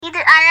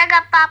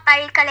அழகப்பா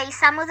பல்கலை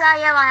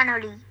சமுதாய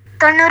வானொலி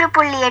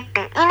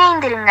 90.8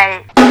 இணைந்திருங்கள்.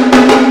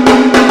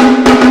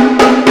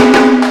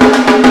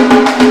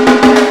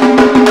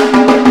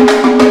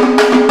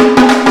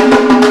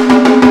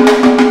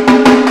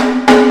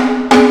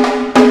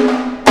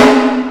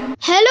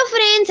 ஹலோ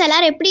ஃப்ரெண்ட்ஸ்,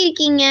 எல்லாரும் எப்படி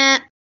இருக்கீங்க?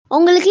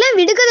 உங்களுக்குலாம்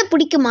விடுகதை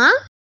பிடிக்குமா?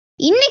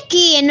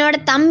 இன்னைக்கு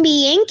என்னோட தம்பி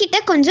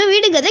என்கிட்ட கொஞ்சம்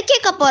விடுகதை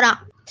கேட்க போறான்.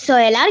 ஸோ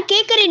எல்லாரும்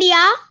கேட்க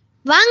ரெடியா?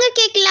 வாங்க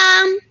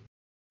கேட்கலாம்.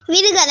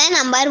 விடுகதை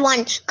நம்பர்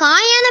 1.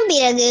 காயான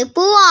பிறகு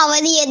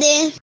பூவாவது எது?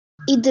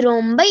 இது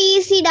ரொம்ப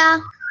ஈஸிடா.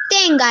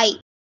 தேங்காய்.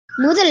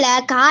 முதல்ல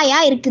காயா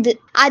இருக்குது,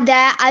 அத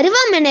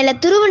அருவாமனையில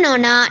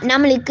துருவனோனா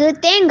நம்மளுக்கு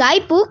தேங்காய்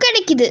பூ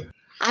கிடைக்குது.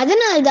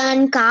 அதனால்தான்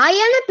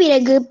காயான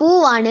பிறகு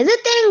பூவானது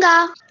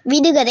தேங்காய்.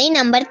 விடுகதை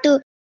நம்பர் 2.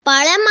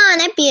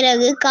 பழமான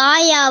பிறகு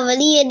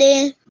காயாவது எது?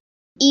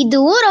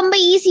 இதுவும் ரொம்ப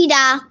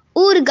ஈஸிடா.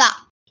 ஊறுகாய்.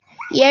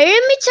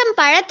 எலுமிச்சம்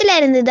பழத்துல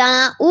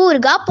இருந்துதான்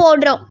ஊறுகாய்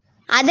போடுறோம்.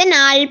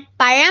 அதனால்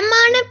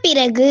பழமான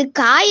பிறகு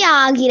காய்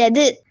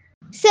ஆகிறது.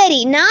 சரி,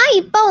 நான்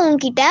இப்ப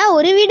உன்கிட்ட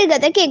ஒரு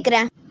விடுகதை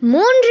கேக்குறேன்.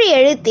 3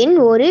 எழுத்தின்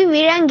ஒரு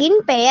விலங்கின்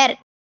பெயர்.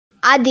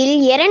 அதில்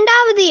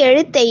 2வது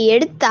எழுத்தை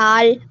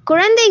எடுத்தால்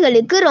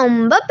குழந்தைகளுக்கு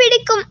ரொம்ப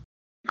பிடிக்கும்.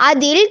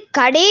 அதில்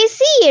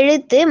கடைசி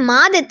எழுத்து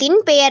மாதத்தின்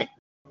பெயர்.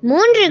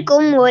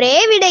 3க்கும் ஒரே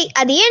விடை.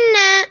 அது என்ன?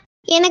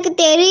 எனக்கு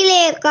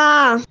தெரியலையேக்கா.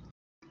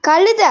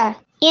 கழுத.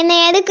 என்னை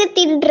எதுக்கு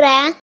திட்டுற?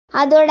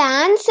 அதோட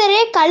ஆன்சரே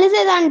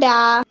கழுததான்டா.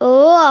 ஓ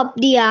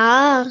அப்படியா?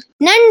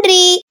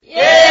 நன்றி.